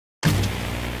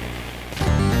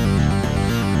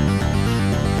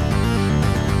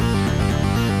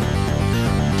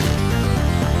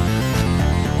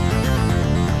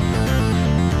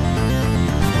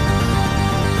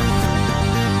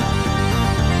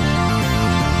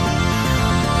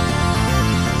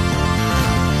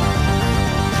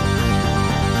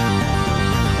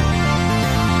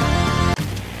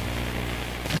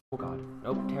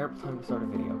terrible time to start a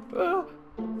video. Ah!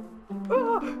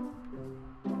 Ah!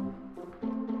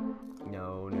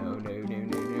 No, no, no, no,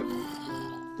 no, no.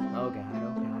 Oh god,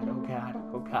 oh god, oh god,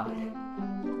 oh god.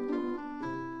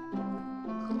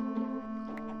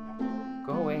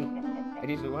 Go away. I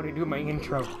just want to do my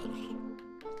intro.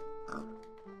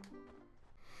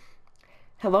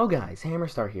 Hello guys,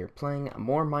 HammerStar here, playing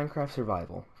more Minecraft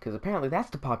Survival, because apparently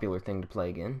that's the popular thing to play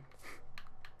again.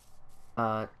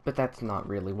 But that's not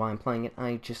really why I'm playing it.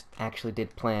 I just actually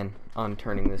did plan on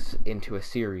turning this into a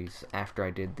series after I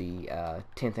did the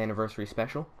 10th anniversary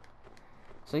special.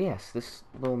 So yes, this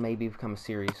will maybe become a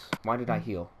series. Why did I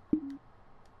heal?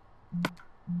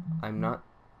 I'm not...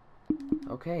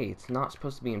 Okay, it's not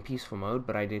supposed to be in peaceful mode,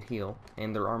 but I did heal,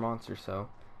 and there are monsters, so...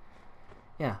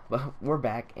 Yeah, but we're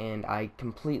back, and I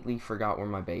completely forgot where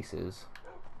my base is.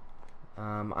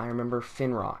 I remember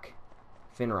Finrock.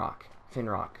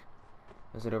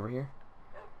 Is it over here?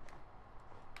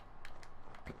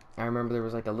 I remember there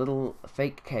was like a little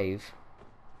fake cave.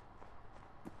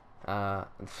 The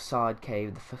facade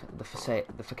cave,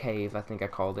 the cave, I think I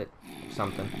called it.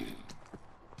 Something.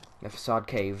 The facade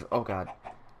cave. Oh god.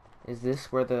 Is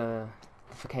this where the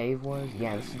cave was?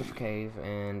 Yeah, this is the cave,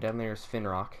 and down there is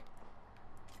Finrock.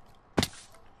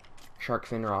 Shark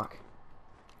Finrock.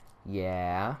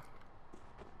 Yeah.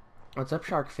 What's up,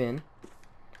 Shark Fin?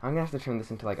 I'm gonna have to turn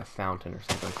this into like a fountain or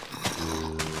something.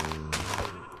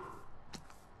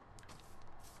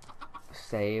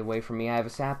 Stay away from me, I have a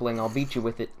sapling, I'll beat you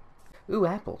with it. Ooh,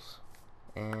 apples.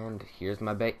 And here's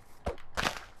my bait.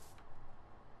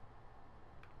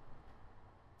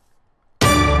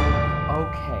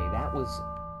 Okay, that was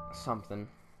something.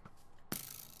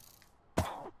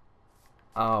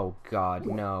 Oh god,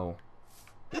 no.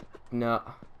 No.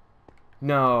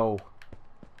 No.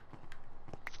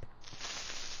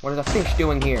 What is a fish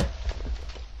doing here?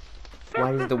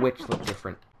 Why does the witch look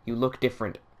different? You look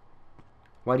different.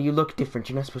 Why do you look different?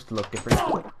 You're not supposed to look different.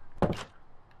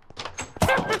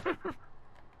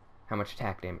 How much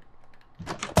attack damage?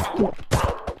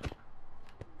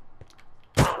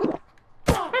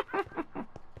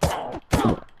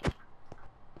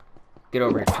 Get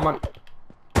over here. Come on.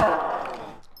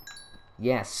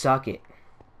 Yeah, suck it.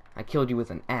 I killed you with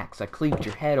an axe. I cleaved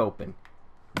your head open.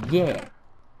 Yeah.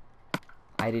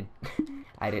 I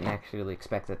didn't actually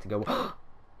expect that to go.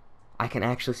 I can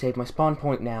actually save my spawn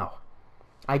point now.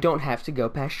 I don't have to go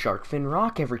past Sharkfin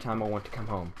Rock every time I want to come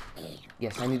home.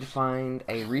 Yes, I need to find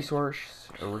a resource.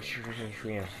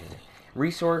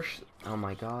 Resource. Oh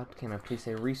my god, can I please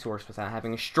say resource without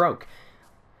having a stroke?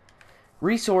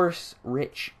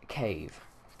 Resource-rich cave.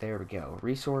 There we go.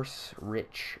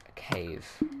 Resource-rich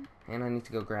cave. And I need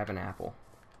to go grab an apple.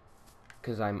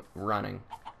 Because I'm running.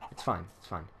 It's fine. It's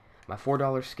fine. My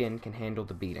 $4 skin can handle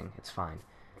the beating. It's fine.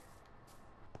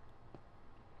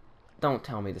 Don't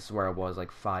tell me this is where I was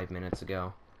like 5 minutes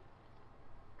ago.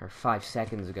 Or 5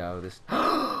 seconds ago. This...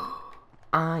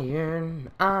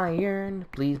 Iron, iron.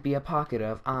 Please be a pocket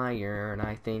of iron.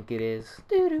 I think it is.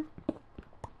 Doo-doo.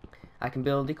 I can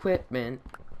build equipment.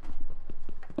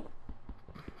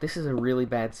 This is a really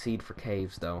bad seed for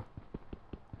caves, though.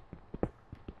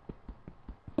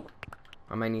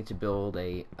 I might need to build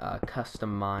a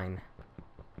custom mine.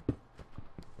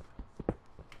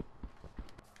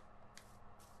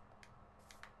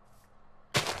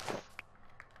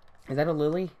 Is that a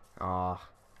lily? Aw.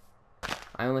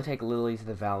 I only take lilies to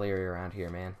the valley area around here,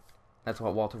 man. That's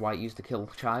what Walter White used to kill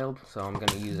a child, so I'm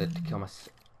gonna use it to kill my...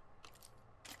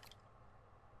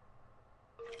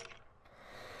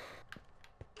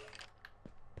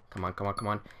 Come on, come on, come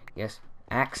on. Yes.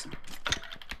 Axe.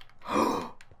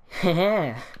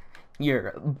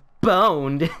 You're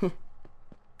boned.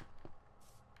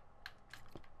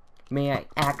 May I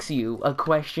ask you a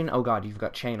question? Oh god, you've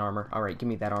got chain armor. Alright, give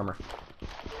me that armor.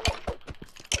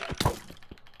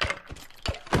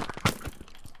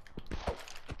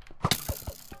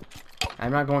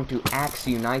 I'm not going to axe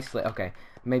you nicely. Okay,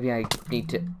 maybe I need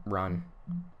to run.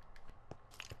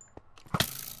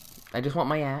 I just want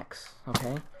my axe,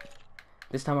 okay?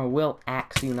 This time I will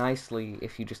axe you nicely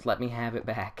if you just let me have it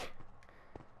back.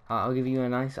 I'll give you a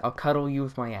nice... I'll cuddle you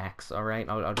with my axe, alright?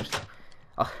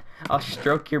 I'll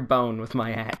stroke your bone with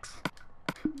my axe.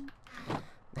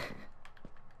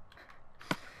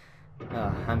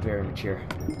 I'm very mature.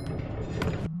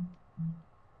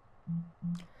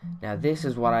 Now this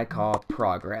is what I call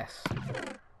progress.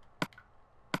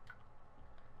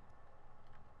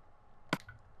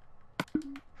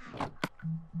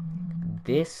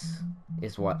 This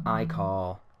is what I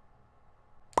call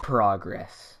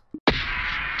progress.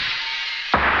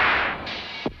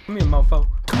 Come here, mofo.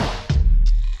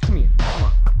 Come here. Come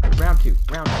on. Round two.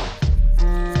 Round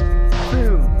two.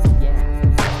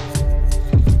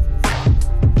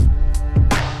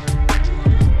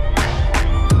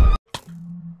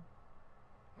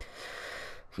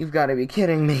 You've got to be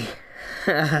kidding me.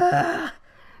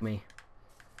 Me.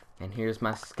 And here's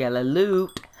my skeleton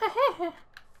loot.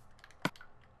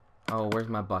 Oh, where's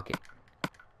my bucket?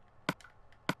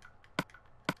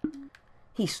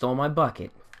 He stole my bucket.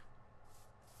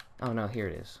 Oh no, here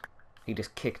it is. He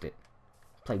just kicked it.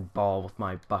 Play ball with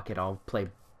my bucket. I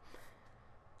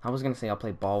was gonna say I'll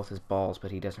play ball with his balls,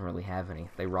 but he doesn't really have any.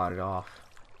 They rotted off.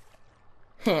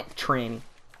 Heh, tranny.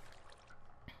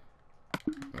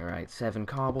 Alright, 7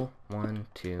 cobble. 1,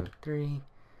 2, 3.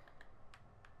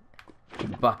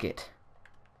 Bucket.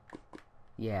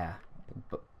 Yeah.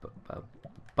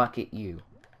 Bucket you.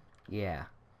 Yeah.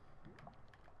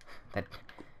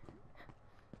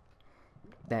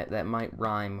 That might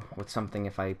rhyme with something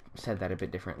if I said that a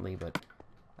bit differently, but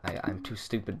I'm too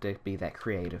stupid to be that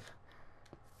creative.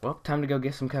 Well, time to go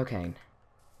get some cocaine.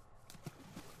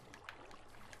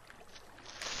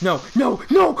 No, no,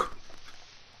 no!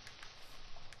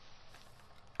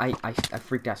 I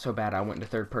freaked out so bad I went into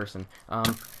third person.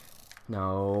 No,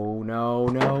 no,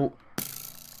 no.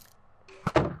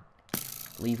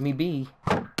 Leave me be.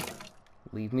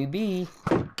 Leave me be.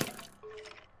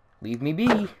 Leave me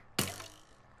be.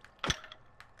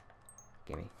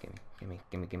 Gimme.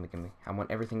 I want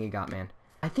everything you got, man.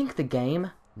 I think the game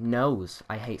knows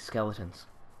I hate skeletons.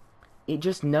 It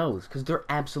just knows, because they're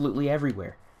absolutely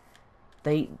everywhere.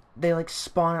 They like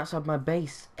spawn outside my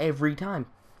base every time.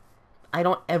 I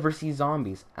don't ever see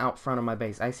zombies out front of my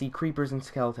base. I see creepers and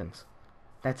skeletons.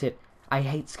 That's it. I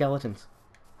hate skeletons.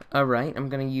 Alright, I'm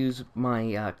gonna use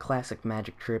my classic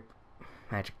magic trick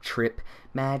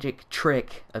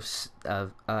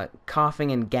of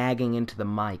coughing and gagging into the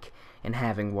mic and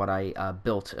having what I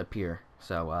built appear.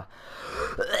 So,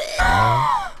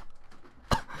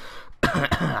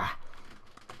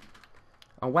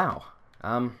 oh wow.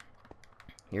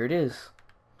 Here it is.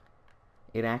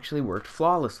 It actually worked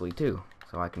flawlessly too.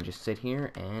 So I can just sit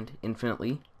here and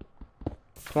infinitely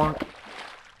plonk.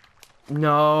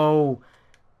 No!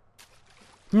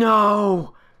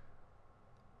 No!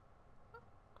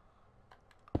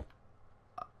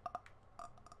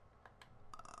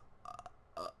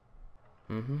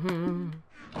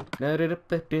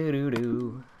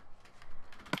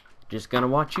 Just gonna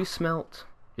watch you smelt.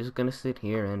 Just gonna sit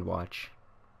here and watch.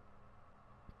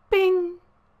 Bing!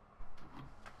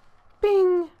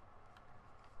 Bing!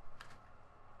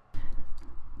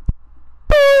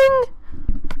 Bing!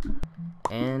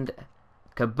 And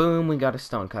kaboom, we got a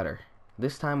stone cutter.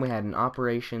 This time we had an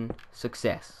operation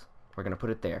success. We're gonna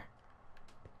put it there.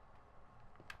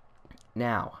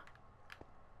 Now,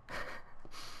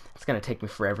 it's gonna take me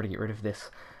forever to get rid of this.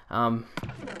 Now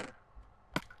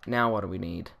what do we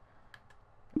need?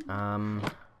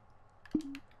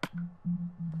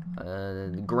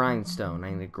 Grindstone.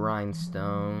 I need a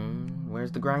grindstone.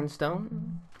 Where's the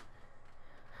grindstone?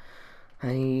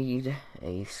 I need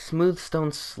a smooth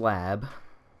stone slab,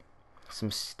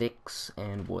 some sticks,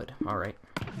 and wood. Alright.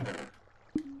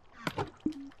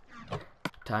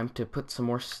 Time to put some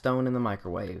more stone in the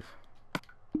microwave.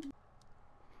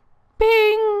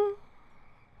 Bing!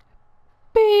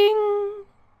 Bing!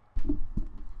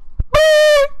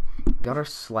 Bing! Got our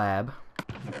slab.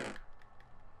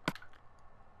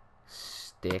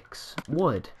 Sticks.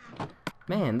 Wood.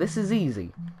 Man, this is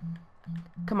easy.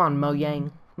 Come on,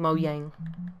 Mojang. Mojang.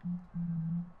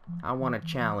 I want a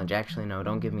challenge. Actually, no,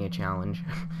 don't give me a challenge.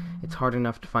 It's hard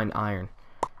enough to find iron.